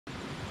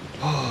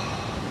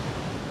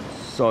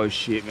So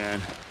shit,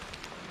 man.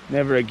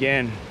 Never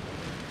again.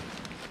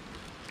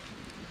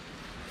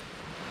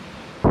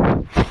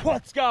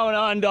 What's going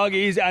on,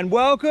 doggies, and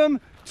welcome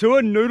to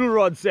a noodle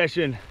rod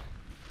session.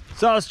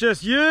 So it's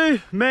just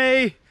you,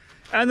 me,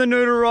 and the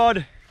noodle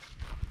rod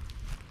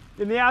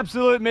in the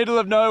absolute middle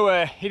of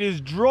nowhere. It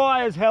is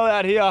dry as hell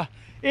out here.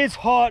 It's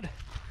hot.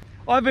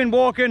 I've been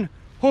walking,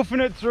 hoofing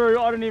it through.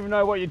 I don't even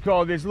know what you'd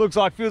call this. It looks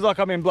like, feels like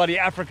I'm in bloody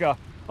Africa.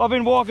 I've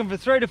been walking for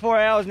 3 to 4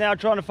 hours now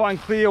trying to find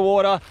clear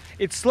water.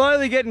 It's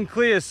slowly getting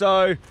clear,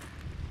 so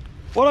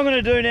what I'm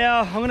gonna do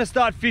now, I'm gonna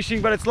start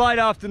fishing, but it's late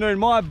afternoon.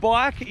 My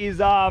bike is,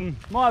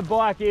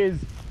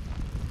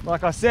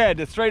 like I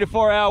said, a 3 to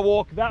 4 hour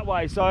walk that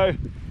way. So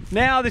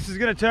now this is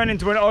gonna turn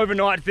into an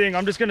overnight thing.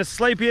 I'm just gonna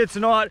sleep here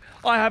tonight.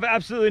 I have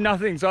absolutely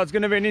nothing, so it's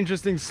gonna be an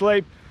interesting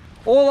sleep.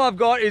 All I've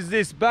got is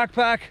this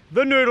backpack,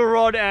 the noodle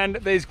rod, and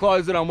these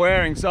clothes that I'm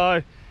wearing.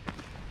 So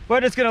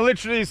we're just gonna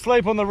literally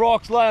sleep on the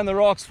rocks, lay on the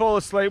rocks, fall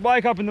asleep,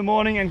 wake up in the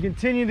morning and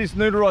continue this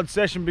noodle rod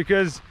session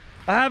because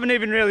I haven't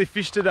even really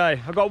fished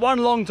today. I got one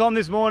long tom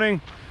this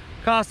morning,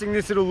 casting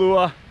this little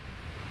lure.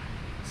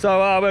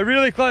 So we're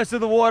really close to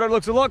the water. It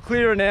looks a lot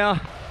clearer now.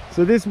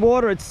 So this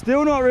water, it's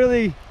still not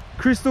really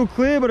crystal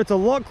clear, but it's a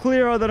lot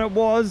clearer than it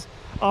was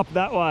up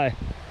that way.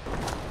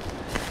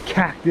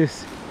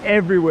 Cactus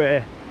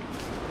everywhere.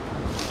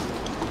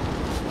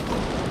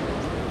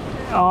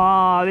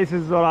 Oh, this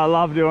is what I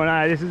love doing,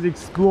 eh? This is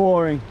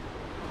exploring.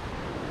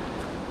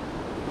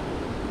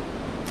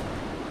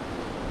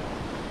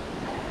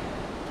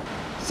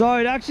 So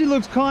it actually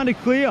looks kind of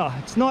clear.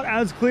 It's not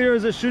as clear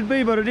as it should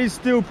be, but it is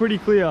still pretty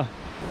clear.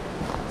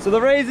 So the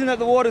reason that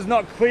the water's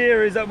not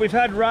clear is that we've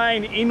had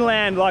rain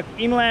inland, like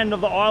inland of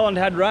the island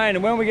had rain.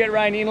 And when we get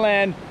rain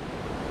inland,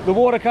 the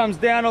water comes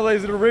down all these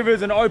little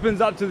rivers and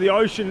opens up to the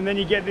ocean. And then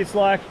you get this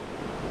like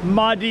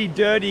muddy,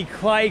 dirty,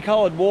 clay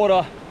colored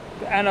water.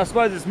 And I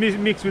suppose it's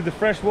mixed with the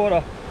fresh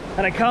water.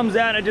 And it comes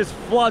out and it just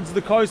floods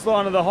the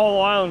coastline of the whole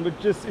island,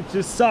 which it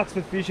just sucks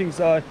for fishing.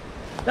 So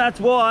that's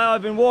why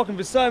I've been walking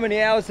for so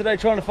many hours today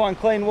trying to find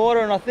clean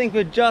water, and I think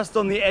we're just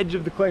on the edge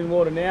of the clean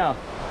water now.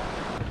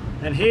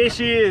 And here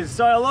she is.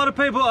 So a lot of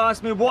people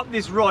ask me what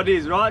this rod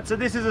is, right? So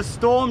this is a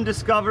Storm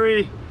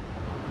Discovery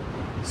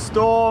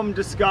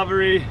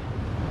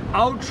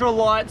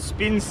ultralight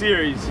spin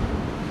series.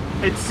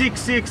 It's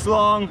 6'6"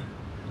 long.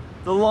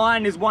 The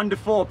line is 1 to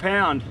 4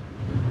 pound.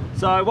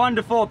 So 1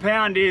 to 4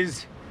 pound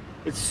it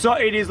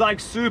is like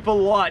super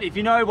light. If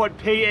you know what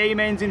PE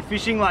means in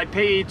fishing, like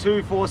PE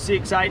 2, 4,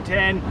 6, 8,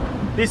 10,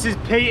 this is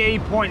PE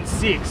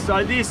 0.6.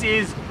 So this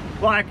is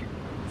like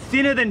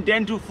thinner than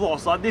dental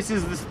floss. Like this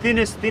is the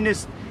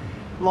thinnest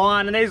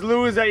line, and these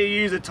lures that you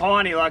use are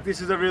tiny. Like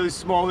this is a really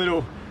small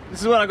little,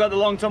 this is what I got the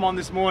long tom on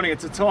this morning.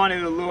 It's a tiny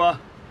little lure.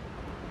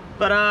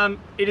 But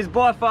it is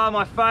by far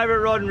my favorite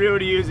rod and reel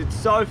to use. It's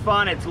so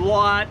fun, it's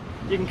light,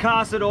 you can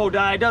cast it all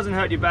day, it doesn't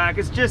hurt your back.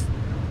 It's just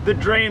the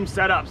dream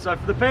setup. So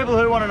for the people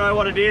who want to know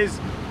what it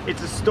is,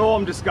 it's a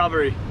Storm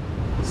Discovery.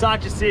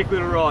 Such a sick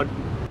little rod.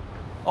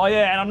 Oh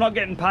yeah, and I'm not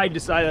getting paid to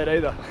say that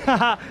either.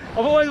 I've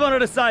always wanted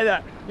to say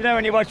that. You know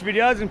when you watch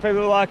videos and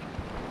people are like,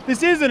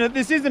 this isn't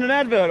an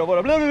advert or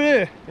whatever, blah, blah,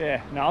 blah.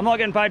 Yeah, no, I'm not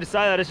getting paid to say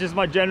that. It's just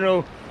my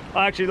general,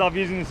 I actually love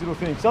using this little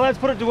thing. So let's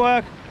put it to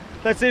work.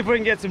 Let's see if we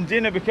can get some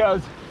dinner,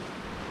 because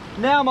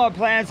now my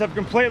plans have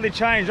completely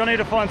changed. I need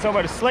to find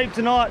somewhere to sleep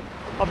tonight.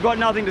 I've got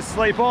nothing to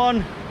sleep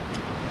on.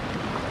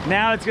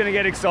 Now it's gonna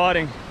get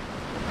exciting.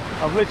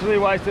 I've literally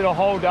wasted a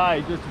whole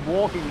day just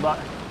walking, but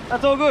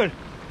that's all good.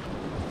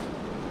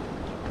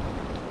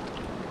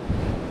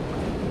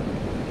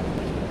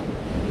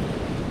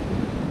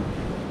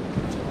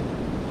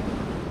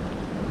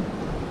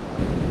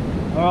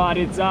 All right,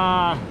 it's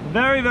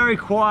very, very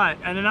quiet.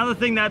 And another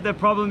thing that the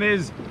problem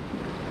is,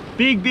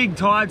 big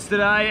tides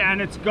today,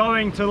 and it's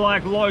going to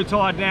like low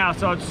tide now.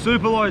 So it's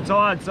super low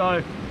tide.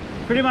 So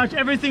pretty much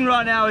everything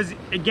right now is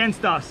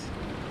against us.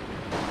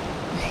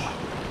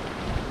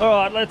 All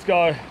right, let's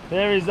go.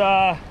 There is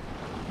not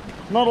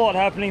a lot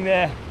happening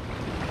there.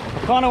 I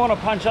kind of want to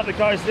punch up the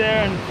coast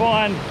there and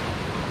find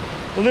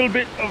a little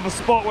bit of a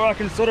spot where I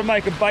can sort of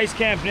make a base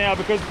camp now,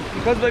 because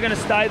we're going to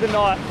stay the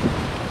night.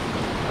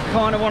 I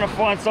kind of want to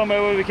find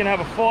somewhere where we can have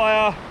a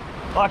fire.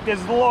 Like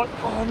there's a lot,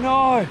 oh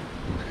no.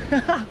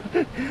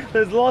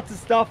 There's lots of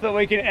stuff that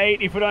we can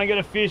eat if we don't get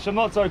a fish. I'm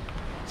not so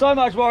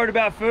much worried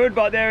about food,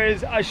 but there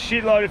is a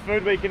shitload of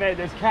food we can eat.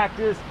 There's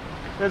cactus,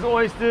 there's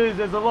oysters,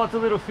 there's lots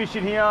of little fish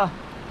in here.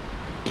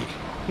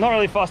 Not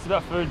really fussed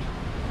about food.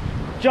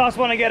 Just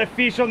want to get a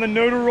fish on the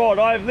noodle rod.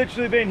 I've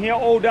literally been here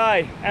all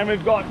day and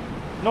we've got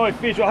no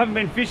fish. I haven't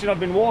been fishing, I've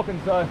been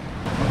walking, so.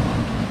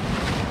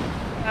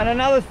 And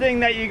another thing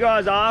that you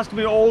guys ask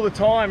me all the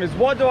time is,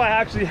 what do I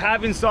actually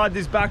have inside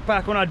this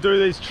backpack when I do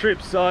these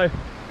trips? So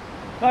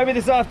maybe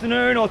this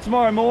afternoon or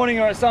tomorrow morning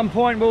or at some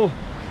point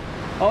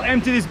I'll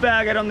empty this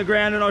bag out on the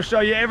ground and I'll show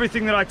you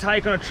everything that I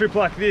take on a trip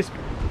like this.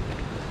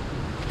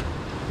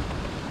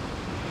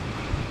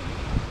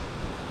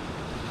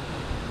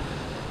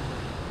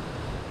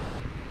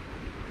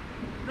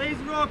 These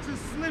rocks are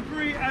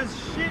slippery as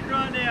shit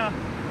right now.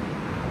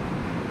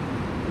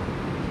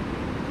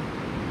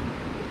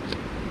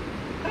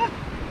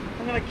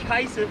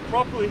 case it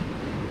properly.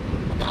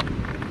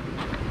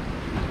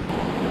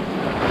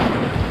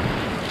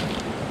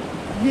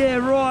 Yeah,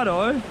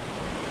 righto.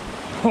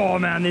 Oh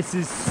man, this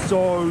is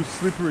so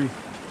slippery.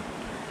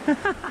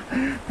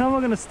 How am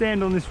I gonna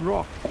stand on this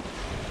rock?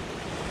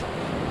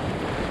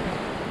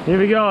 Here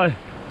we go.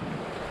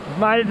 I've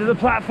made it to the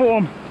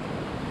platform.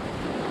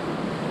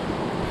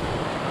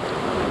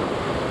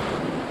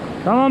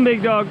 Come on,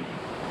 big dog.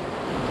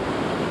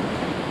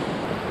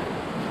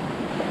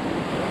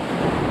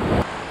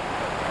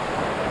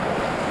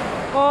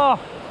 Oh,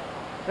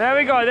 there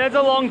we go. There's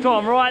a long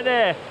tom right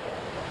there.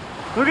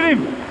 Look at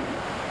him.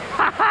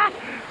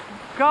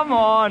 Come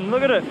on,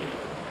 look at it.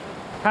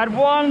 Had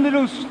one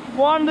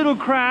little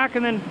crack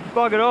and then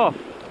buggered off.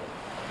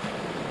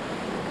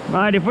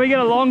 Mate, if we get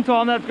a long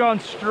tom, that's going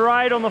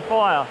straight on the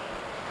fire.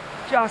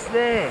 Just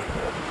there.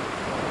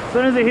 As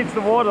soon as it hits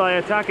the water, they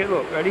attack it.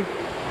 Look, ready?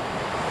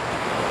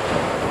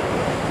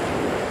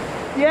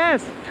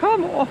 Yes,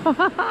 come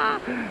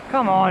on.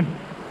 Come on.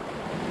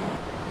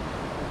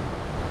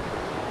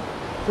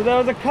 So there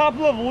was a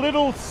couple of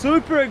little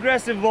super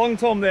aggressive long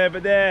tom there,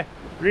 but they're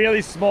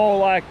really small.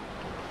 Like,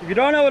 if you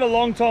don't know what a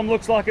long tom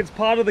looks like, it's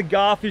part of the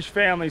garfish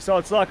family. So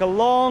it's like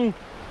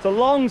it's a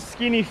long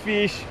skinny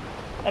fish,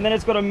 and then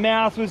it's got a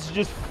mouth which is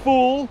just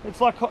full.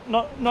 It's like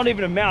not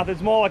even a mouth,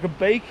 it's more like a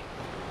beak.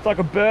 It's like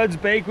a bird's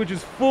beak, which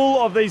is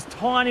full of these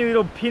tiny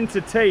little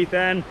pincer teeth,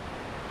 and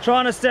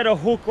trying to set a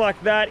hook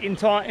like that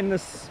inside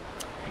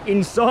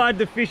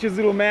the fish's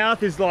little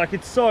mouth is like,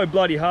 it's so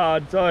bloody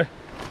hard. So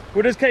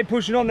we'll just keep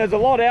pushing on. There's a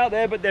lot out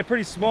there, but they're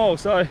pretty small.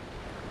 So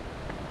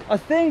I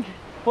think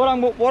what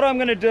I'm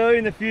going to do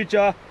in the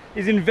future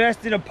is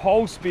invest in a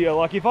pole spear.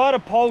 Like, if I had a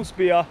pole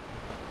spear,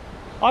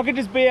 I could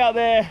just be out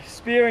there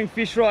spearing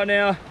fish right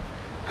now,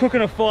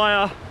 cooking a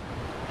fire.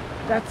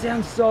 That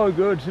sounds so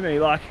good to me.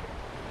 Like,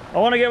 I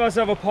want to get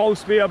myself a pole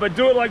spear, but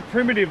do it like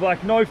primitive,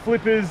 like no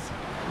flippers,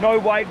 no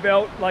weight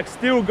belt, like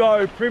still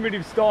go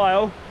primitive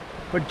style,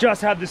 but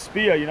just have the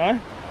spear, you know?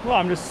 Well,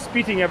 I'm just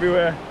spitting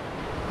everywhere.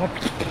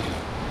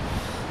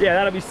 Yeah,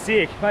 that'll be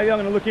sick. Maybe I'm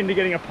going to look into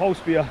getting a pole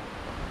spear.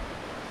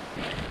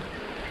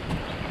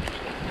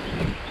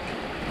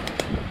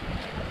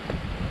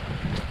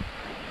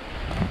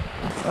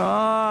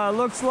 Ah,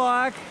 looks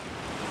like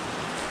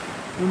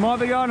we might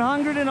be going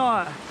hungry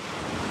tonight.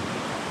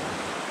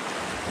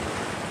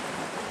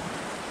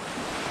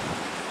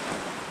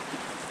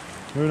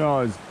 Who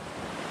knows?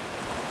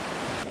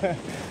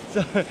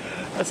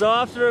 So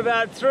after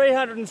about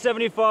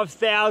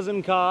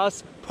 375,000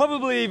 casts,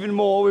 probably even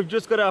more, we've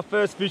just got our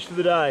first fish for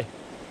the day.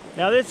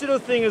 Now this little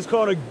thing is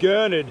called a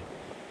gurnard,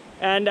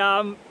 and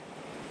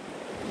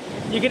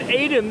you can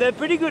eat them. They're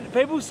pretty good.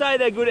 People say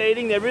they're good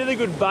eating. They're really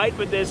good bait,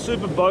 but they're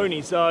super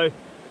bony. So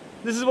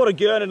this is what a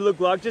gurnard look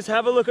like. Just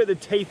have a look at the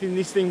teeth in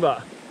this thing,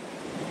 but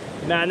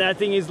man, that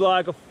thing is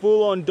like a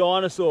full-on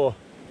dinosaur.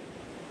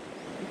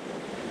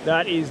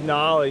 That is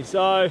gnarly.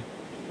 So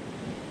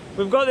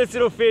we've got this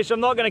little fish. I'm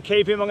not going to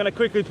keep him. I'm going to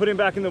quickly put him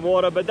back in the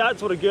water, but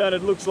that's what a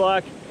gurnard looks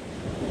like.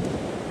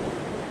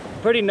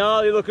 Pretty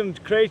gnarly looking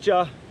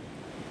creature.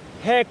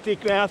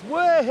 Hectic mouth.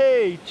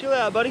 Whoa, chill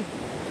out, buddy.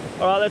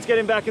 All right, let's get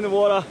him back in the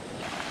water.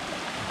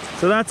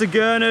 So that's a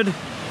gurnard.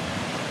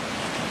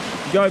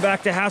 Go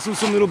back to hassle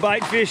some little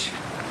bait fish.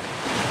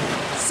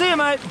 See you,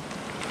 mate.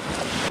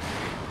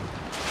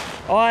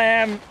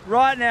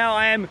 Right now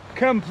I am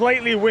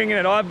completely winging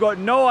it. I've got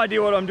no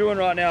idea what I'm doing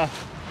right now.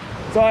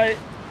 So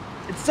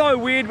it's so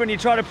weird when you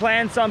try to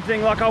plan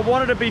something. Like, I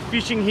wanted to be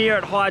fishing here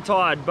at high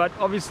tide, but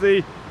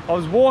obviously I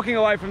was walking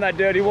away from that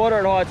dirty water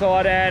at high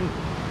tide and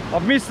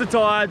I've missed the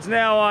tides.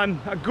 Now I'm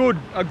a good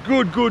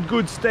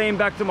steam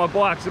back to my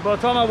bike. So by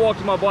the time I walk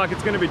to my bike,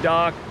 it's gonna be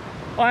dark.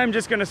 I am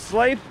just gonna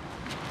sleep,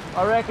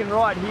 I reckon,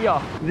 right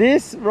here.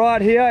 This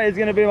right here is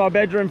gonna be my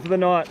bedroom for the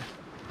night.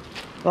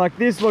 Like,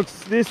 this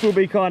will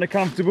be kind of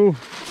comfortable.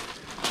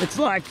 It's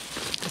like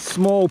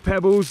small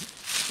pebbles.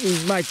 You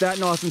make that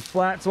nice and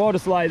flat. So I'll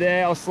just lay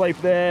there, I'll sleep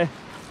there.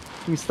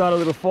 You can start a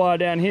little fire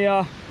down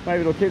here.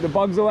 Maybe it'll keep the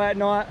bugs away at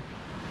night.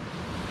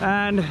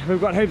 And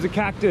we've got heaps of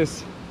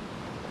cactus.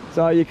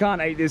 So you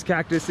can't eat this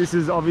cactus. This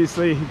is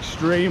obviously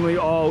extremely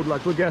old.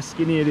 Like, look how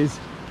skinny it is.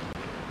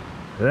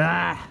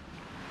 Ah.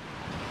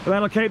 But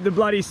that'll keep the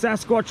bloody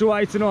Sasquatch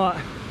away tonight.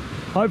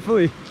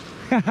 Hopefully.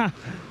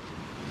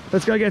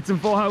 Let's go get some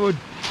firewood.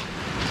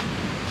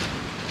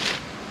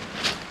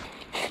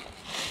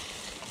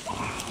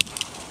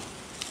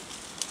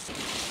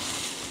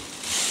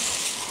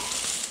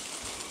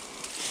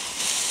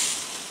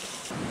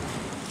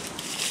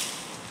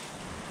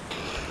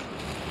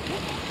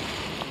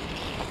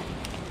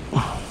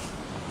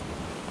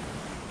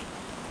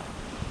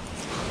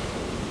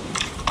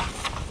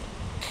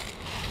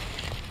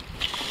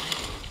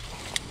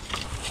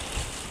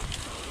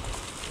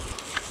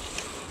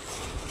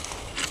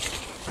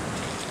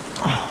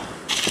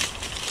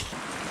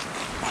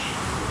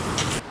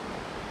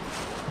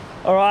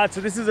 All right, so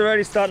this is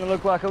already starting to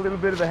look like a little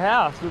bit of a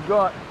house.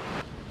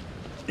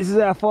 This is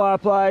our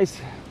fireplace.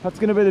 That's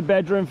gonna be the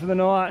bedroom for the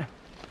night.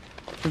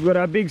 We've got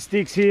our big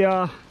sticks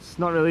here. It's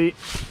not really,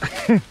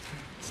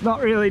 it's It's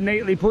not really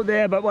neatly put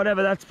there, but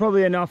whatever, that's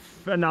probably enough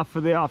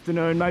for the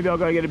afternoon. Maybe I'll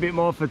go get a bit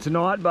more for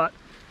tonight, but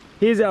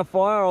here's our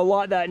fire. I'll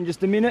light that in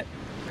just a minute.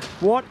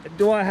 What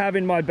do I have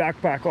in my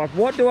backpack? Like,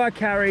 what do I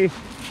carry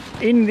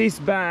in this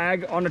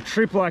bag on a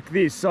trip like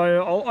this?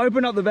 So I'll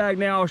open up the bag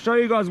now. I'll show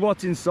you guys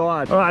what's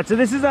inside. All right, so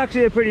this is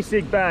actually a pretty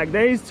sick bag.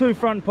 These two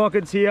front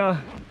pockets here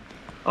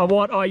are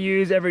what I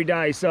use every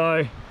day.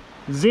 So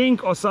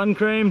zinc or sun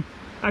cream.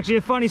 Actually,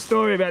 a funny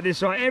story about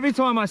this, right? Every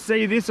time I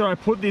see this or I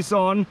put this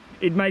on,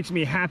 it makes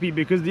me happy,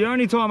 because the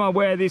only time I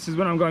wear this is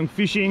when I'm going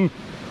fishing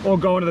or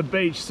going to the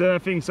beach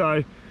surfing.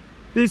 So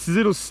this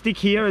little stick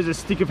here is a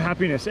stick of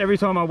happiness. Every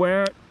time I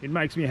wear it, it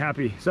makes me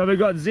happy. So we've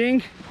got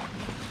zinc,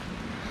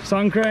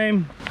 sun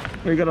cream,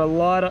 we've got a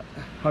lighter.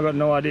 I've got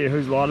no idea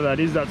whose lighter that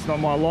is. That's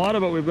not my lighter,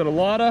 but we've got a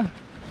lighter,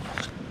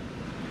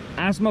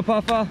 asthma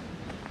puffer,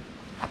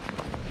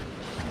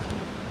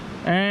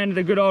 and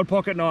the good old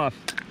pocket knife.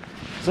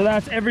 So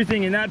that's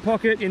everything in that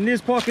pocket. In this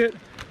pocket,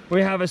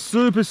 we have a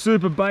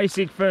super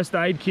basic first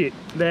aid kit.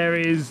 There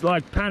is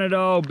like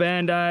Panadol,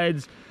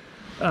 Band-Aids,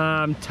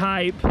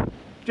 tape,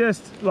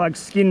 just like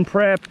skin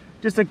prep,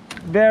 just a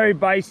very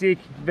basic,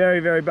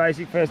 very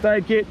basic first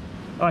aid kit.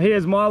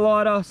 Here's my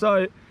lighter.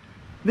 So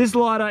this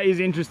lighter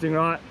is interesting,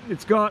 right?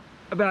 It's got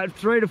about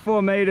 3 to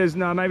 4 meters,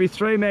 no, maybe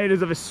 3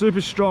 meters of a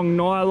super strong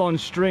nylon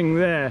string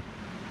there.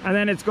 And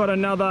then it's got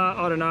another,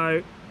 I don't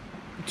know,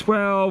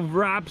 12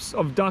 wraps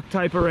of duct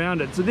tape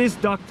around it. So this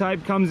duct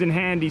tape comes in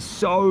handy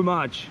so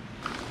much.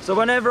 So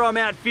whenever I'm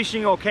out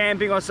fishing or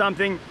camping or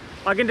something,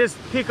 I can just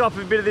pick off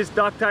a bit of this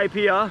duct tape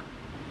here,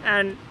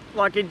 and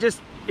like it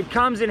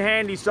comes in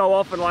handy so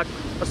often. Like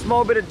a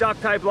small bit of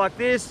duct tape like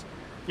this,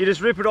 you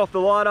just rip it off the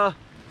lighter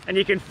and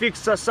you can fix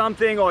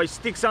something, or you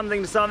stick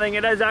something to something.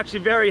 It is actually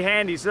very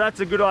handy, so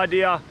that's a good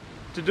idea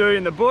to do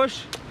in the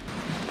bush.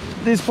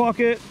 This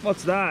pocket,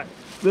 what's that?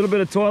 A little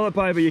bit of toilet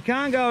paper. You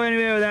can't go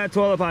anywhere without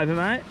toilet paper,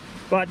 mate.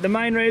 But the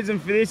main reason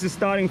for this is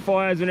starting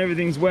fires when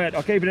everything's wet.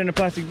 I keep it in a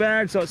plastic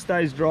bag so it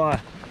stays dry.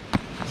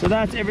 So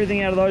that's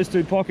everything out of those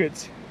two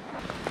pockets.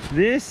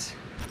 This,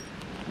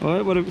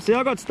 see,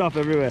 I got stuff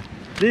everywhere.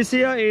 This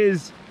here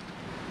is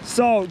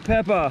salt,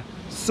 pepper,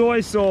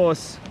 soy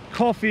sauce,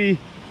 coffee,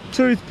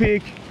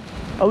 toothpick,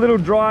 a little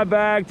dry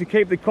bag to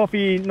keep the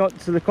coffee,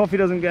 so the coffee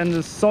doesn't get, and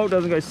the salt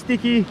doesn't go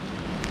sticky.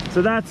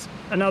 So that's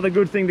another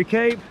good thing to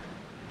keep.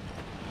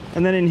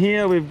 And then in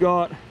here we've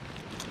got,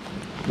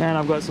 man,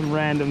 I've got some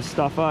random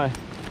stuff, eh?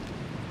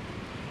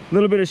 A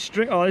little bit of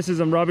string. Oh, this is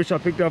some rubbish I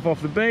picked up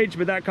off the beach,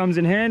 but that comes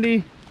in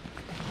handy.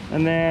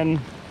 And then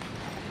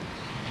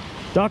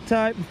duct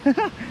tape.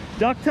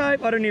 Duct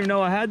tape, I didn't even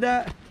know I had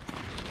that.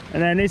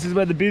 And then this is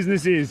where the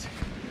business is.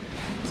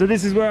 So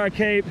this is where I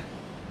keep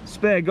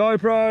spare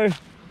GoPro.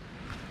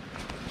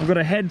 I've got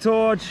a head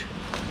torch,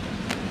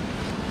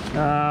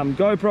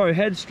 GoPro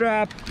head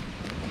strap,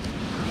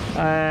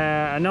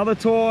 another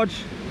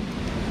torch.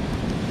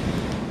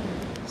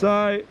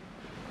 So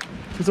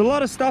there's a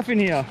lot of stuff in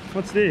here.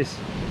 What's this?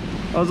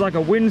 I was like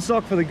a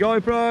windsock for the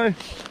GoPro,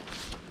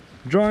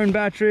 drone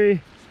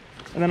battery,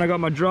 and then I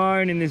got my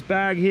drone in this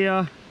bag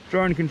here,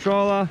 drone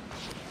controller.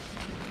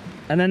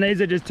 And then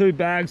these are just 2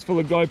 bags full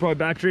of GoPro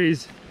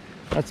batteries.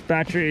 That's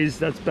batteries,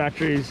 that's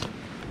batteries.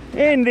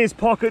 In this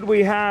pocket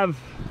we have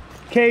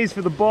keys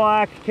for the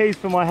bike, keys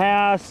for my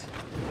house.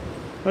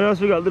 What else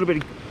we got? A little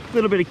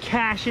bit of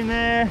cash in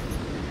there.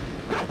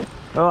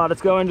 All right,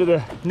 let's go into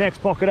the next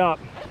pocket up.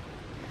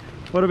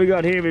 What have we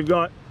got here? We've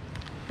got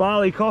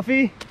barley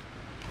coffee,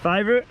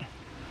 favorite,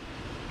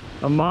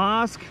 a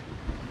mask.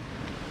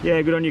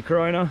 Yeah, good on you,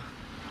 Corona.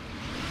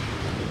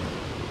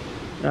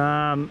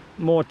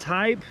 More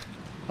tape.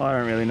 I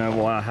don't really know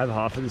why I have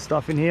half of this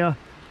stuff in here.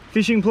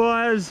 Fishing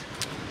pliers,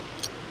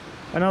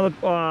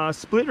 another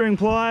split ring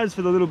pliers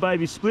for the little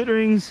baby split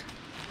rings,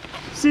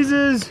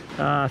 scissors,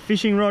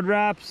 fishing rod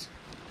wraps,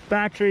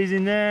 batteries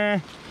in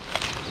there.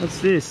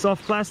 What's this?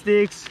 Soft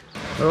plastics.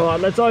 All right,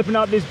 let's open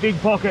up this big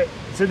pocket.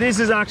 So this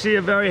is actually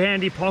a very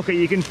handy pocket.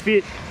 You can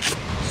fit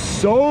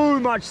so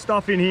much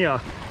stuff in here.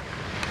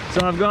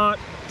 So I've got,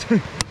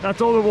 that's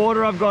all the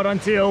water I've got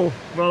until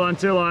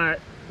I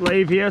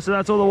leave here. So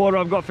that's all the water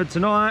I've got for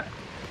tonight.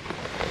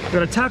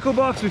 Got a tackle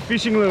box with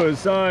fishing lures.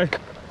 So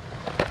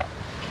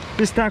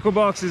this tackle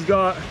box has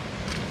got,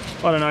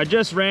 I don't know,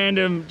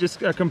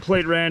 just a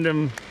complete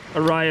random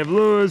array of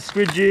lures,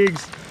 squid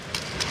jigs,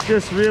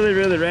 just really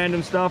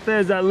random stuff.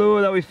 There's that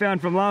lure that we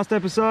found from last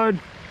episode.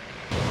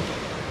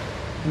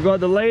 We've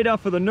got the leader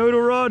for the noodle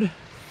rod.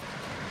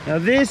 Now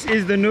this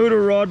is the noodle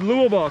rod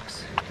lure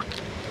box.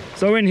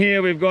 So in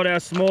here we've got our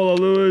smaller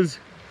lures,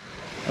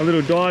 our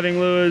little diving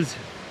lures,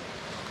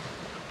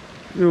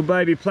 little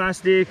baby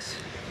plastics.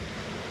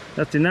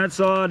 That's in that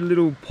side,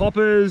 little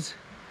poppers.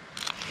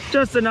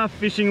 Just enough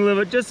fishing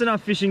lure, just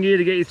enough fishing gear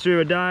to get you through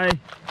a day.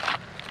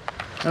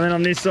 And then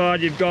on this side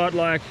you've got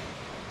like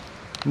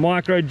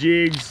micro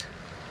jigs,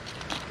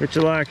 which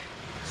are like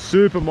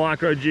super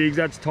micro jigs,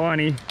 that's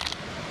tiny.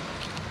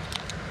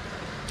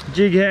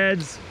 Jig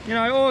heads, you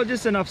know, or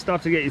just enough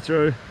stuff to get you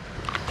through.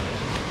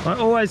 I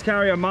always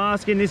carry a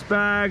mask in this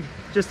bag,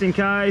 just in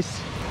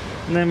case.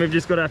 And then we've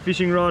just got our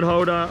fishing rod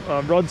holder,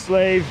 our rod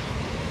sleeve,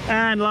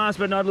 and last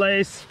but not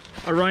least,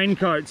 a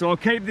raincoat. So I'll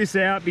keep this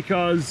out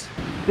because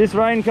this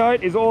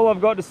raincoat is all I've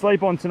got to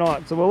sleep on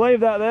tonight. So we'll leave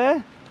that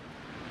there.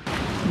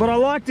 But I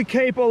like to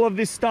keep all of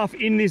this stuff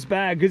in this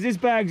bag because this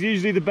bag's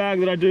usually the bag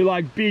that I do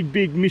like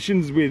big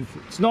missions with.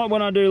 It's not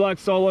when I do like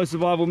solo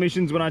survival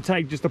missions when I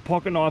take just a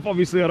pocket knife.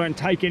 Obviously I don't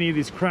take any of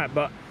this crap,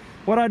 but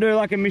when I do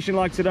like a mission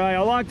like today, I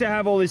like to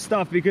have all this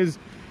stuff because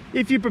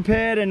if you're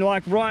prepared, and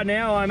like right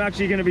now I'm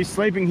actually going to be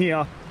sleeping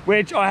here,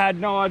 which I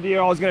had no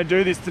idea I was going to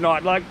do this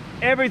tonight. Like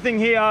everything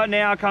here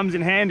now comes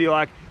in handy.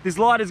 Like this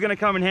light is going to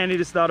come in handy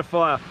to start a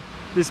fire.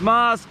 This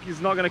mask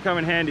is not going to come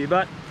in handy,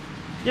 but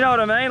you know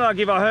what I mean? Like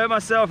if I hurt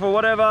myself or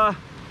whatever,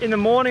 in the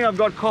morning I've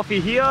got coffee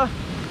here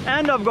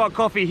and I've got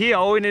coffee here.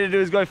 All we need to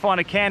do is go find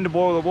a can to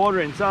boil the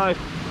water in. So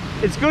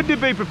it's good to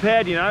be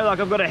prepared, you know? Like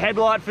I've got a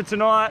headlight for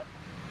tonight.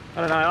 I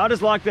don't know, I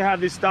just like to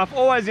have this stuff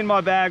always in my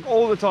bag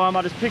all the time.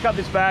 I just pick up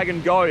this bag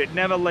and go. It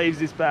never leaves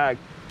this bag.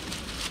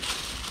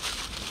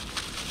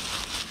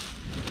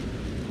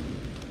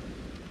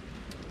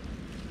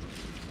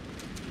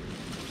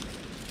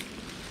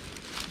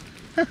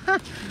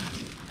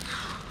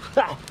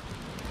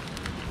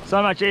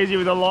 So much easier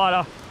with a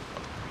lighter.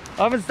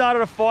 I haven't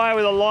started a fire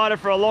with a lighter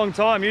for a long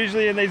time.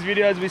 Usually in these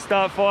videos we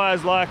start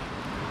fires like,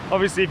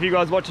 obviously if you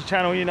guys watch the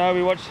channel, you know,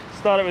 we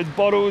start it with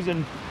bottles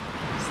and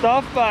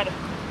stuff, but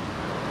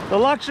the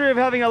luxury of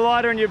having a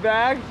lighter in your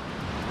bag,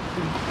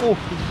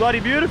 it's bloody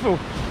beautiful.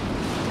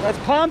 That's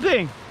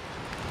pumping.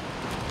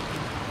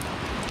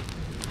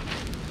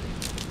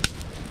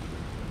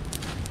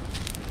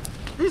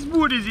 This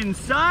wood is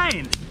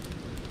insane.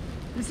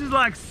 This is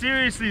like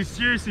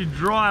seriously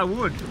dry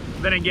wood.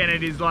 Then again,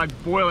 it is like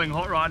boiling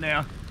hot right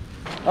now.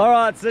 All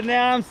right, so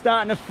now I'm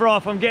starting to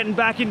froth. I'm getting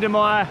back into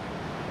my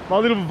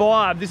little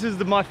vibe. This is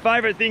my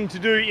favorite thing to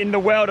do in the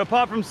world,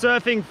 apart from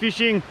surfing,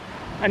 fishing,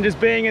 and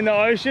just being in the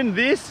ocean.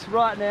 This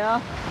right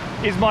now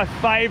is my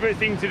favorite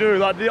thing to do.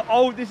 Like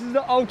this is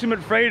the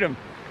ultimate freedom.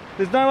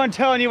 There's no one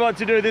telling you what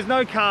to do. There's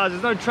no cars,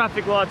 there's no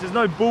traffic lights, there's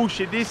no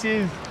bullshit. This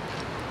is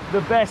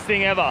the best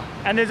thing ever.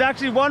 And there's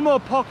actually one more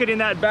pocket in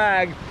that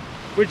bag,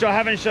 which I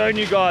haven't shown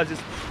you guys.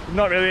 It's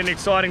not really an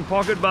exciting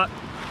pocket, but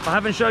I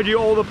haven't showed you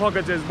all the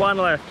pockets. There's one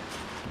left.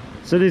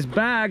 So this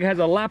bag has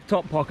a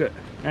laptop pocket,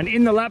 and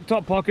in the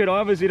laptop pocket, I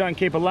obviously don't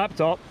keep a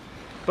laptop,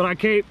 but I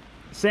keep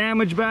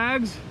sandwich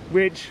bags,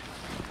 which,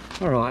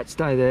 all right,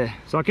 stay there.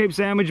 So I keep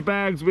sandwich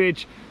bags,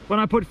 which when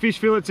I put fish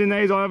fillets in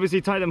these, I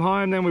obviously take them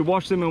home, then we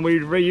wash them and we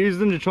reuse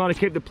them to try to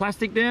keep the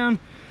plastic down.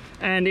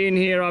 And in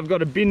here, I've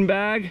got a bin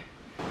bag.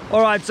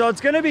 All right, so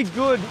it's gonna be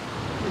good.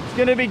 It's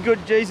gonna be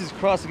good. Jesus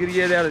Christ, I'm gonna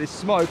get out of this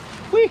smoke.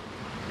 Whee!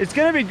 It's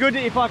gonna be good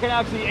if I can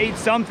actually eat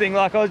something.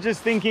 Like I was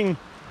just thinking,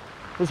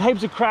 there's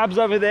heaps of crabs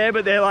over there,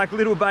 but they're like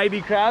little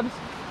baby crabs.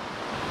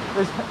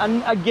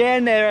 And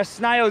again, there are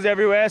snails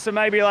everywhere, so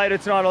maybe later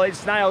tonight I'll eat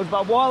snails.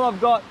 But while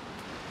I've got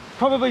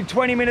probably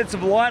 20 minutes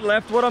of light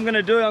left, what I'm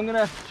gonna do, I'm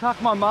gonna chuck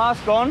my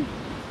mask on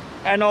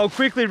and I'll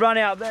quickly run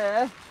out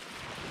there.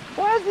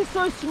 Why is this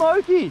so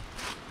smoky?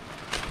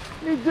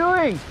 What are you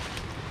doing?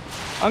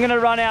 I'm gonna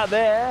run out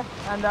there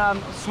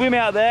and swim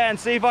out there and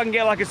see if I can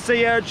get like a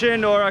sea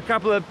urchin or a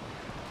couple of,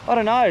 I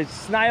don't know,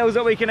 snails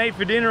that we can eat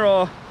for dinner,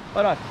 or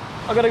I don't know.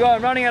 I've got to go,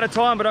 I'm running out of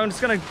time, but I'm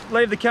just gonna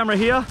leave the camera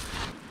here.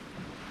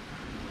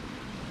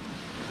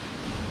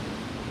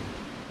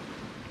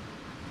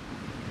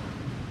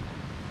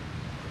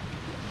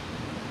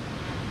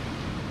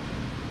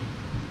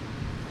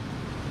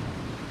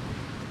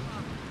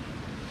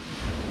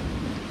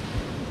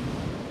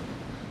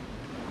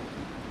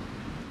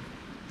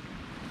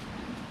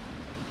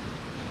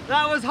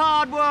 That was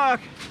hard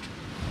work,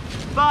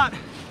 but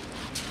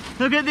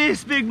look at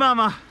this big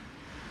mama.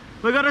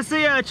 We got a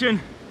sea urchin.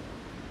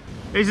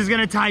 This is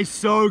gonna taste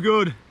so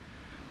good.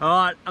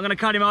 All right, I'm gonna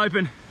cut him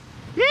open.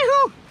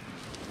 Yee-hoo!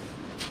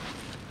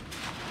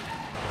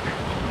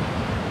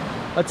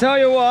 I tell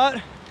you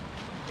what,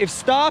 if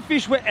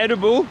starfish were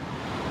edible,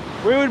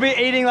 we would be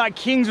eating like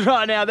kings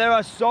right now. There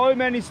are so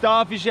many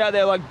starfish out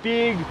there, like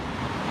big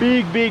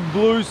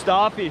blue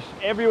starfish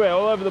everywhere,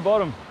 all over the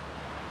bottom.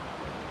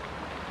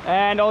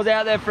 And I was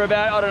out there for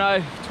about, I don't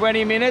know,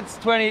 20 minutes,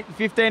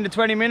 15 to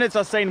 20 minutes.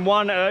 I've seen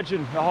one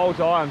urchin the whole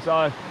time.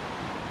 So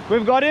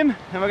we've got him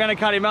and we're gonna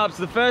cut him up.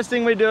 So the first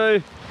thing we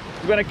do,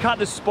 we're gonna cut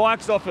the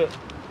spikes off it.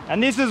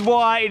 And this is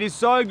why it is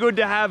so good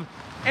to have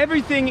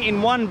everything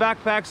in one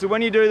backpack. So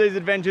when you do these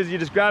adventures, you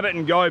just grab it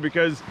and go,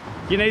 because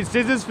you need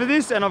scissors for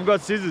this, and I've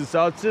got scissors.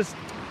 So it's just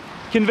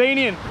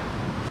convenient.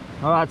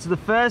 All right, so the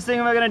first thing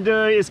we're gonna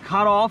do is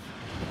cut off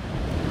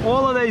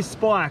all of these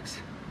spikes.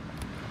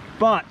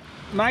 But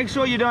make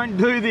sure you don't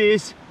do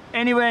this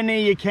anywhere near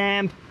your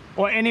camp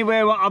or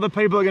anywhere where other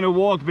people are gonna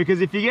walk,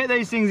 because if you get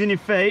these things in your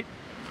feet,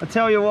 I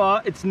tell you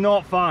what, it's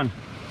not fun.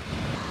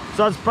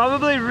 So it's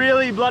probably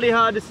really bloody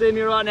hard to see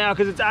me right now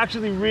because it's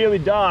actually really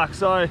dark.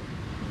 So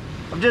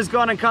I've just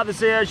gone and cut the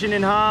sea urchin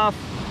in half.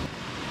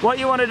 What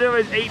you want to do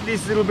is eat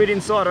this little bit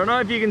inside. I don't know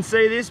if you can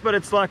see this, but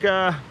it's like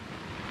a,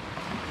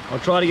 I'll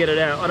try to get it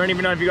out. I don't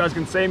even know if you guys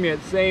can see me.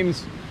 It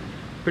seems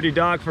pretty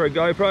dark for a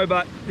GoPro,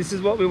 but this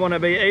is what we want to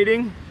be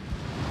eating.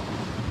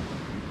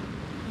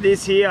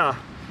 This here,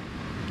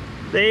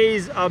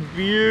 these are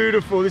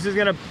beautiful. This is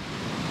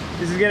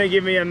gonna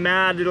give me a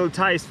mad little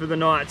taste for the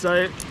night.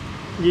 So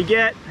you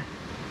get,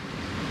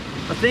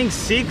 I think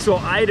 6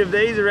 or 8 of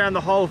these around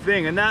the whole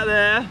thing, and that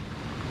there,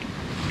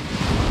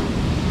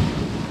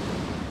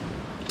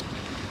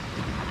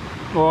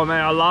 oh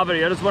man, I love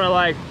it. I just want to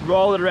like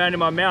roll it around in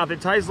my mouth.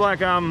 It tastes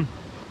like I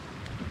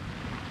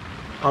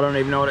don't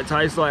even know what it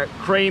tastes like.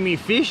 Creamy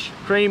fish,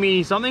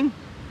 creamy something.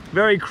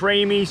 Very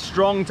creamy,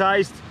 strong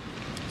taste.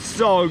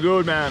 So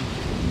good, man.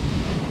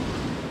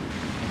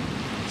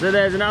 So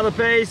there's another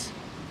piece.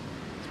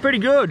 It's pretty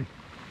good.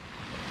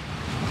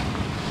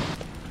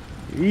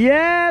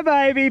 Yeah,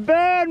 baby,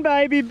 burn,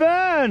 baby,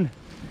 burn.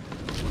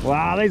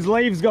 Wow, these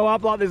leaves go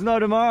up like there's no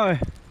tomorrow.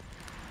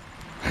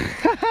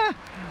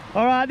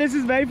 All right, this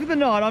is me for the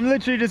night. I'm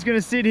literally just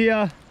gonna sit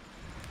here.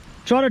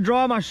 Trying to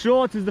dry my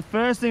shorts is the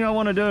first thing I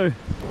want to do.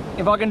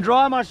 If I can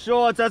dry my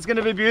shorts, that's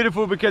gonna be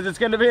beautiful, because it's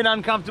gonna be an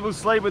uncomfortable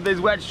sleep with these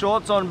wet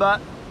shorts on,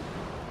 but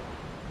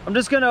I'm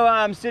just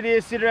gonna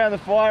sit around the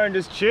fire and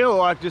just chill,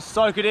 like just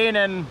soak it in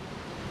and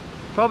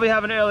probably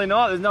have an early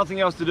night. There's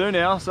nothing else to do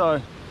now,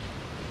 so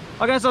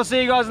I guess I'll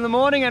see you guys in the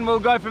morning and we'll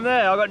go from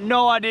there. I've got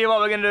no idea what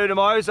we're gonna do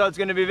tomorrow, so it's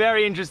gonna be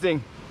very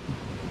interesting.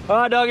 All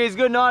right, doggies,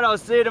 good night. I'll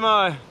see you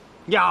tomorrow.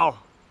 Yo.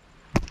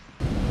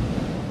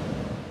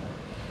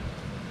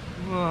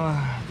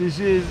 This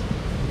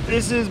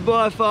is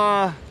by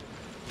far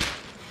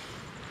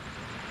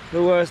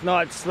the worst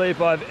night's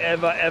sleep I've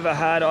ever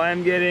had. I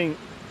am getting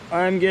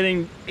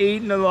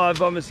eaten alive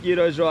by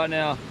mosquitoes right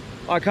now.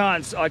 I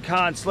can't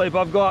sleep.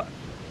 I've got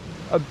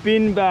a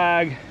bin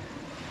bag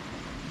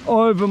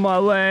over my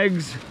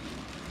legs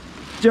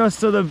just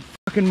so the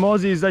fucking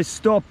mozzies, they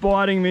stop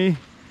biting me.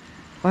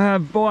 I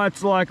have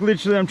bites like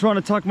literally I'm trying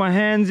to tuck my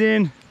hands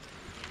in.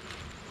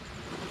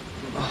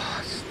 Oh,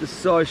 it's just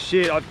so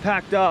shit. I've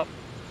packed up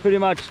pretty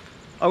much.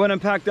 I went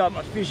and packed up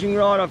my fishing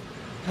rod. I've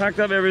packed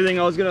up everything.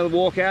 I was gonna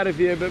walk out of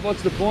here, but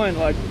what's the point?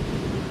 Like,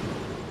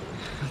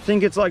 I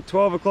think it's like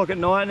 12 o'clock at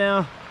night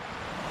now.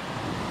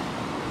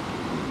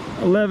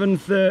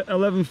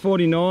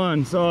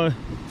 11:49, so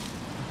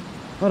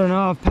I don't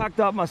know. I've packed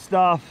up my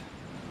stuff.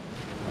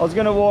 I was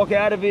gonna walk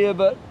out of here,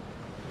 but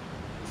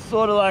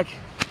sort of like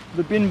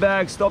the bin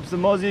bag stops the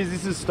mozzies.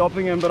 This is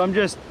stopping them, but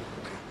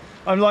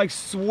I'm like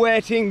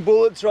sweating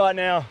bullets right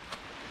now.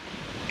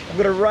 I've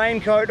got a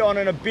raincoat on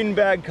and a bin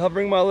bag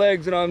covering my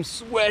legs, and I'm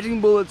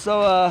sweating bullets, so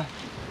I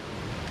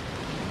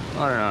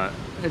don't know.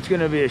 It's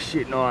gonna be a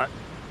shit night.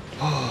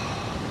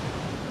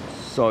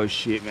 So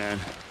shit, man.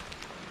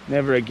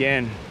 Never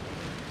again.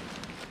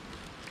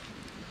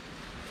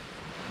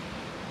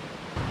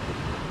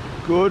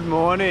 Good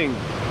morning.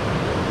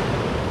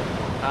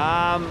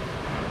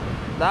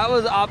 That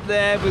was up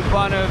there with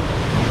one of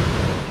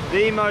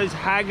the most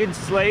haggard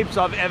sleeps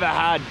I've ever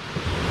had.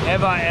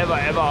 Ever.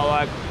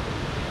 Like,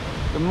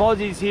 the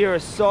mozzies here are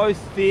so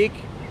thick.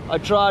 I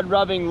tried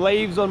rubbing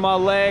leaves on my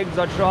legs.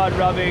 I tried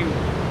rubbing,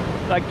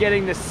 like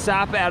getting the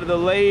sap out of the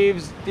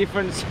leaves,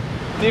 different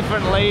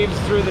leaves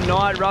through the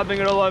night, rubbing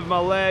it all over my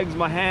legs,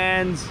 my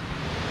hands.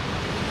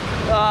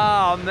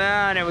 Oh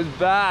man, it was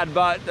bad,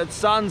 but the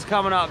sun's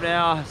coming up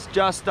now. It's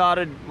just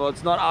started. Well,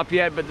 it's not up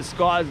yet, but the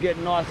sky's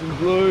getting nice and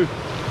blue.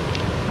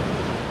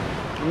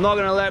 I'm not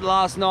gonna let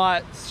last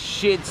night's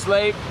shit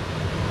sleep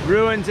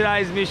ruin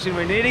today's mission.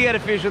 We need to get a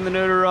fish on the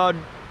noodle rod.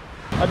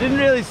 I didn't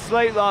really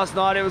sleep last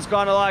night. It was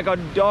kind of like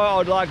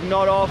I'd like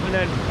nod off and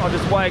then I'd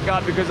just wake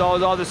up because I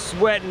was either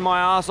sweating my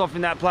ass off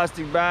in that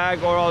plastic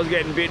bag or I was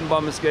getting bitten by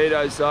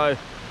mosquitoes. So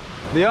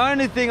the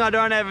only thing I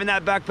don't have in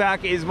that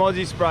backpack is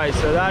mozzie spray.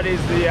 So that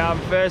is the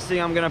first thing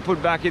I'm gonna put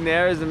back in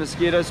there is the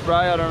mosquito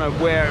spray. I don't know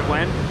where it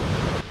went.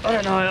 I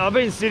don't know. I've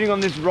been sitting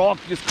on this rock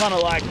just kind of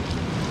like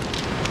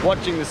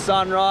watching the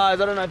sunrise.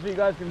 I don't know if you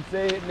guys can see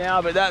it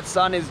now, but that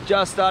sun is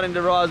just starting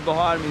to rise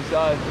behind me.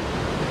 So,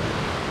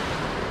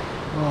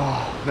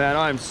 oh man,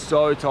 I am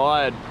so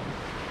tired.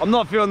 I'm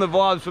not feeling the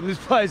vibes from this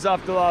place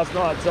after last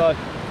night, so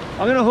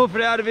I'm gonna hoof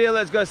it out of here.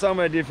 Let's go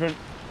somewhere different.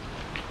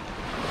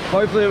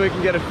 Hopefully we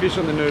can get a fish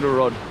on the noodle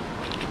rod.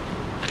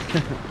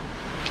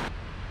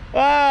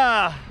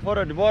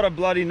 What a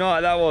bloody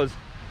night that was.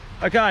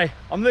 Okay,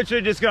 I'm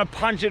literally just gonna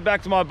punch it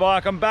back to my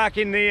bike. I'm back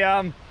in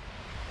the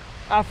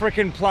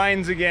African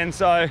plains again,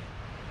 so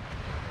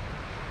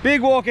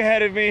big walk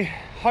ahead of me.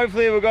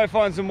 Hopefully we'll go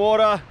find some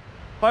water.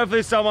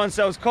 Hopefully someone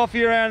sells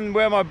coffee around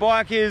where my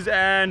bike is,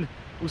 and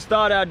we'll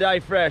start our day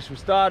fresh. We'll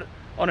start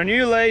on a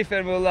new leaf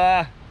and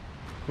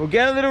we'll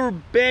get a little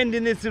bend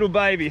in this little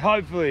baby,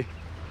 hopefully.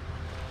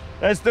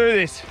 Let's do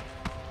this.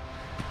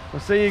 I'll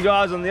see you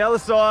guys on the other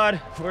side,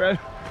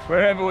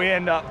 wherever we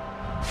end up.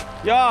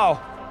 Yo!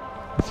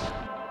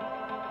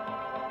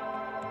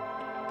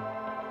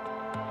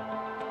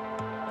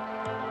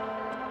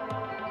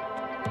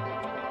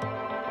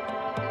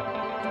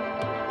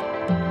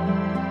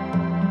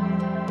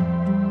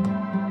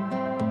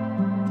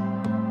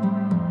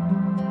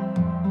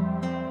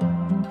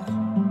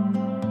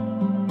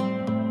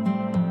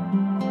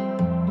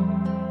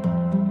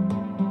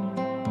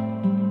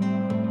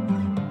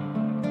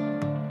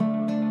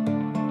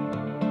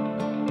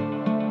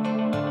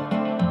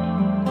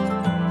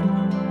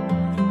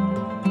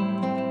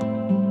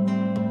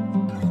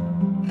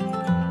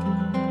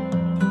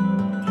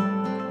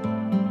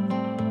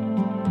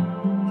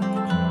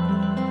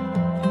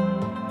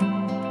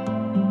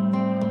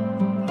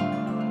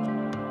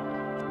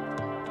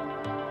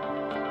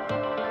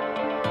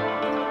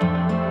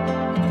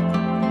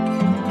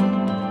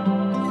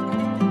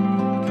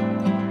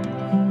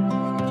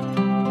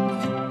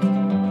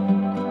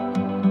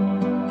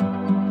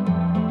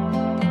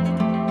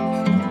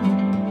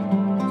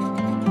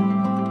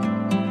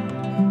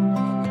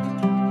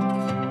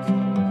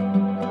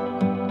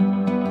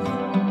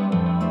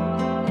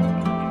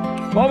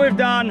 What we've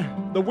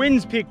done, the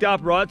wind's picked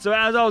up, right? So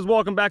as I was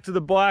walking back to the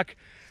bike,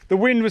 the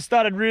wind was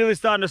really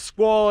starting to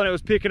squall and it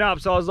was picking up.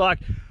 So I was like,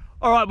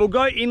 all right, we'll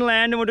go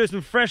inland and we'll do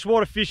some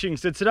freshwater fishing.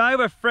 So today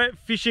we're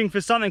fishing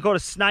for something called a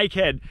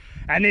snakehead.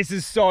 And this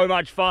is so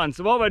much fun.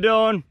 So what we're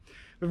doing,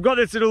 we've got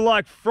this little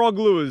like frog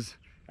lures.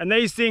 And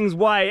these things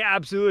weigh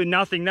absolutely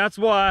nothing. That's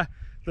why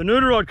the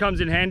noodle rod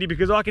comes in handy,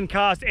 because I can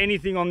cast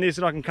anything on this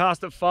and I can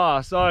cast it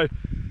far. So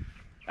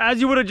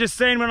as you would have just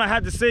seen when I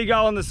had the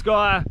seagull in the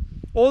sky,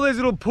 all these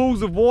little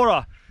pools of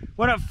water,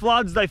 when it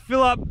floods, they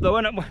fill up.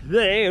 When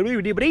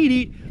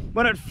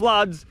it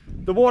floods,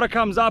 the water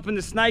comes up and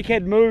the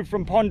snakehead move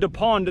from pond to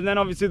pond, and then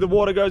obviously the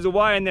water goes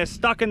away and they're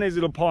stuck in these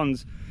little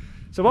ponds.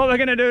 So what we're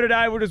gonna do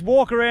today, we'll just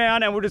walk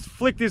around and we'll just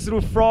flick this little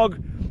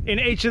frog in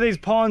each of these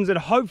ponds, and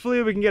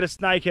hopefully we can get a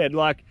snakehead.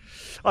 Like,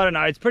 I don't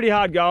know, it's pretty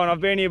hard going. I've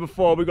been here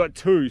before, we got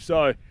two,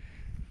 so.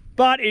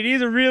 But it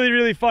is a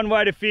really fun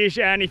way to fish,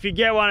 and if you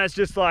get one, it's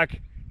just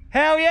like,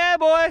 hell yeah,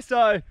 boy.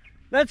 So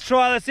let's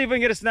try, let's see if we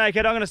can get a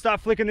snakehead. I'm gonna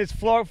start flicking this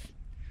frog.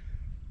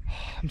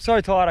 I'm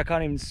so tired, I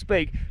can't even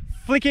speak.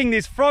 Flicking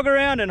this frog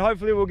around and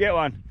hopefully we'll get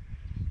one.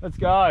 Let's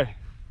go.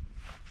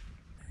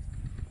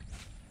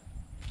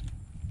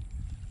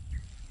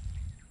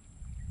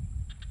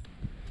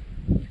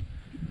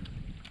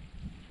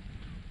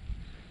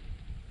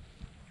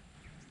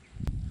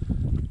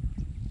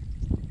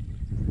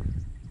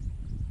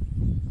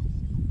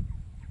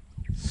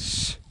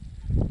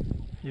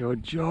 You're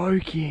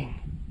joking.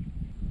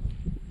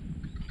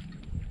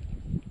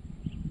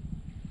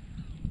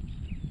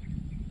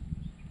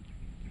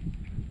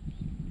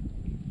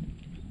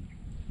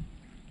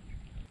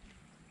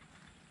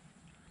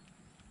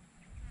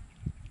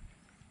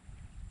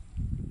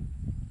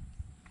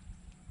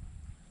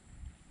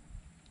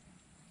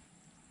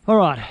 All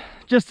right,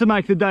 just to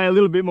make the day a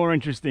little bit more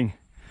interesting,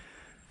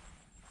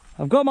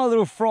 I've got my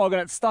little frog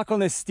and it's stuck on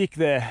this stick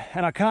there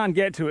and I can't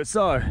get to it.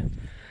 So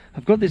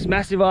I've got this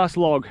massive ass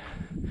log.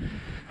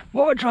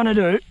 What we're trying to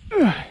do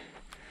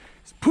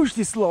is push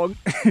this log.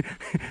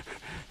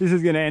 This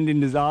is going to end in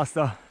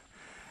disaster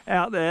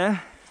out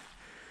there.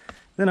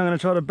 Then I'm going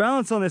to try to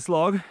balance on this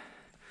log.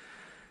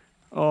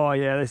 Oh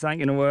yeah, this ain't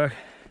going to work.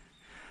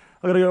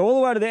 I've got to go all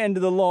the way to the end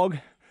of the log,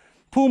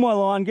 pull my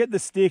line, get the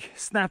stick,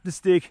 snap the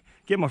stick,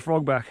 get my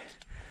frog back.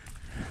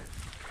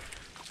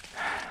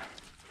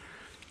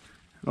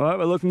 All right,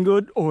 we're looking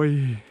good.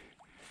 Oi.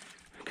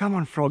 Come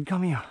on, frog,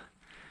 come here.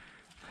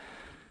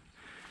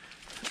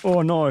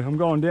 Oh no, I'm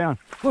going down.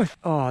 Oi.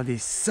 Oh,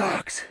 this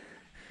sucks.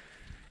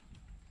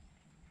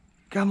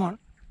 Come on.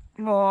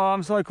 Oh,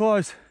 I'm so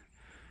close.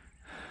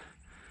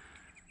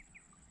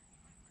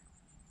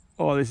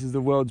 Oh, this is the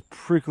world's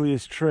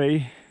prickliest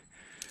tree.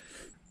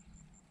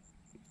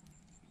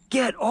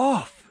 Get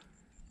off!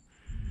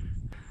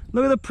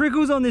 Look at the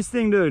prickles on this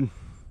thing, dude.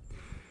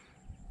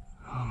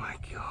 Oh my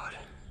God.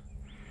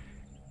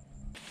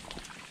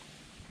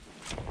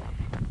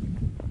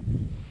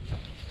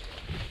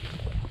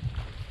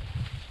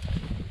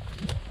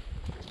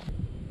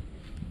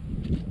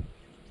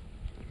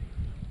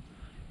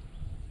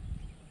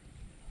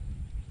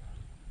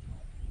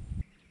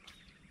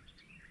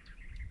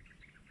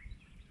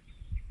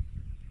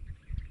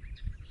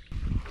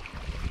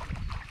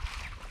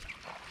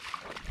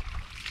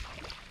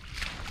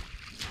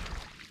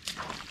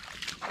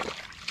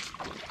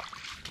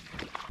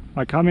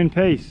 I come in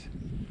peace.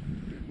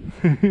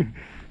 Look at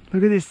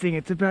this thing,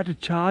 it's about to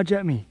charge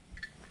at me.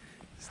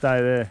 Stay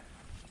there.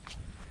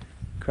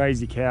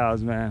 Crazy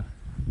cows, man.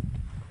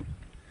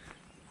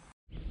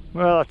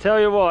 Well, I tell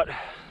you what,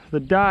 the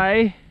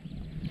day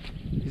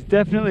is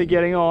definitely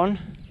getting on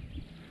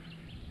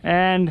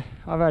and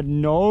I've had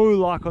no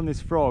luck on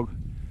this frog.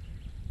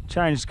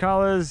 Changed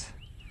colors,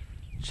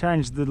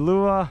 changed the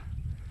lure.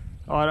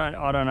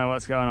 I don't know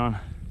what's going on.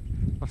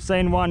 I've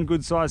seen one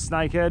good sized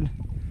snakehead,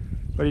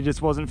 but he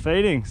just wasn't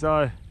feeding,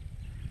 so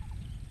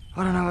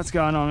I don't know what's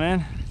going on,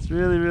 man. It's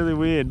really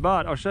weird,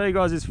 but I'll show you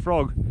guys this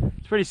frog.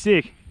 It's pretty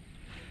sick.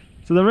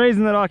 So the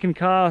reason that I can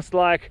cast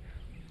like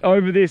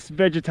over this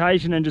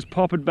vegetation and just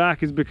pop it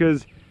back is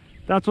because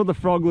that's what the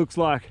frog looks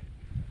like.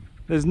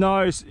 There's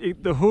no,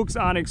 the hooks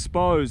aren't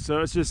exposed,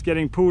 so it's just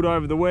getting pulled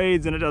over the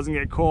weeds and it doesn't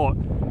get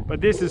caught.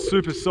 But this is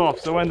super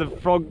soft, so when the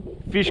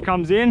fish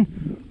comes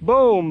in,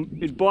 boom,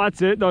 it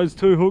bites it, those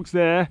two hooks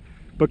there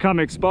become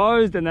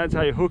exposed and that's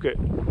how you hook it.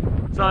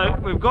 So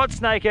we've got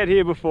snakehead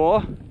here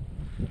before,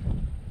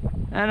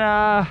 and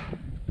I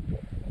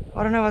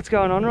don't know what's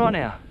going on right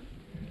now,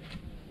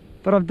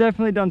 but I've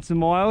definitely done some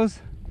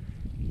miles,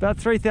 about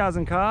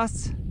 3,000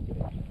 casts,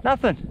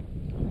 nothing.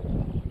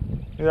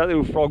 Look at that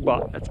little frog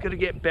butt, that's gonna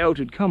get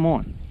belted, come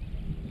on.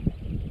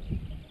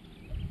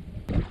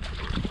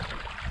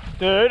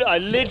 Dude, I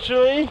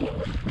literally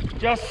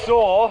just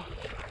saw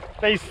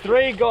these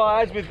three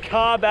guys with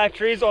car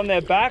batteries on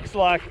their backs,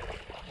 like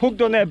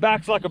hooked on their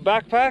backs like a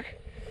backpack.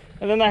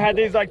 And then they had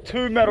these like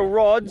two metal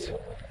rods.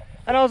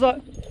 And I was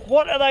like,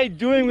 what are they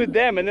doing with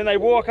them? And then they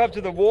walk up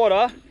to the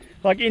water,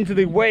 like into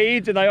the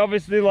weeds, and they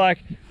obviously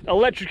like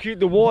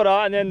electrocute the water,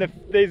 and then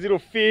these little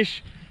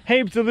fish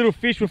heaps of little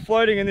fish were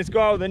floating, and this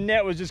guy with a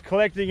net was just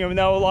collecting them, and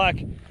they were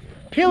like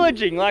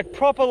pillaging, like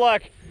proper,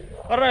 like,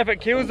 I don't know if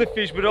it kills the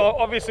fish, but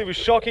obviously was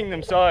shocking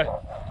them.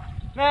 So,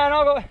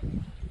 man,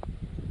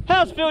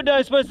 how's field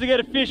day supposed to get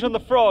a fish on the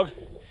frog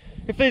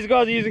if these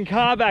guys are using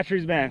car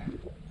batteries, man?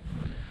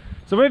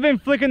 So we've been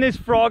flicking this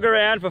frog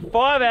around for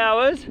 5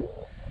 hours,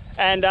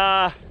 and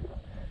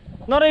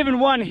not even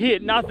one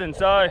hit, nothing.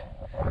 So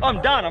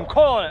I'm done, I'm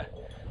calling it.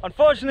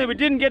 Unfortunately, we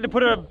didn't get to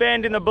put a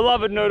bend in the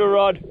beloved noodle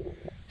rod.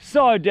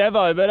 So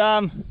devo,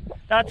 but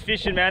that's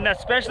fishing, man. That's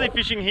especially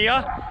fishing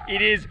here.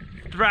 It is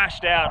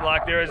thrashed out.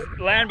 Like, there is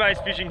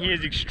land-based fishing here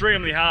is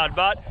extremely hard,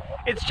 but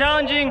it's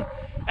challenging,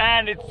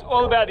 and it's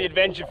all about the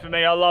adventure for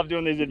me. I love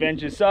doing these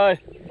adventures. So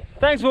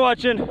thanks for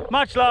watching,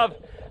 much love,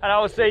 and I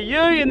will see you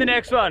in the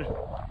next one.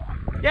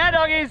 Yeah,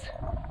 doggies.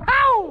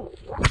 Ow!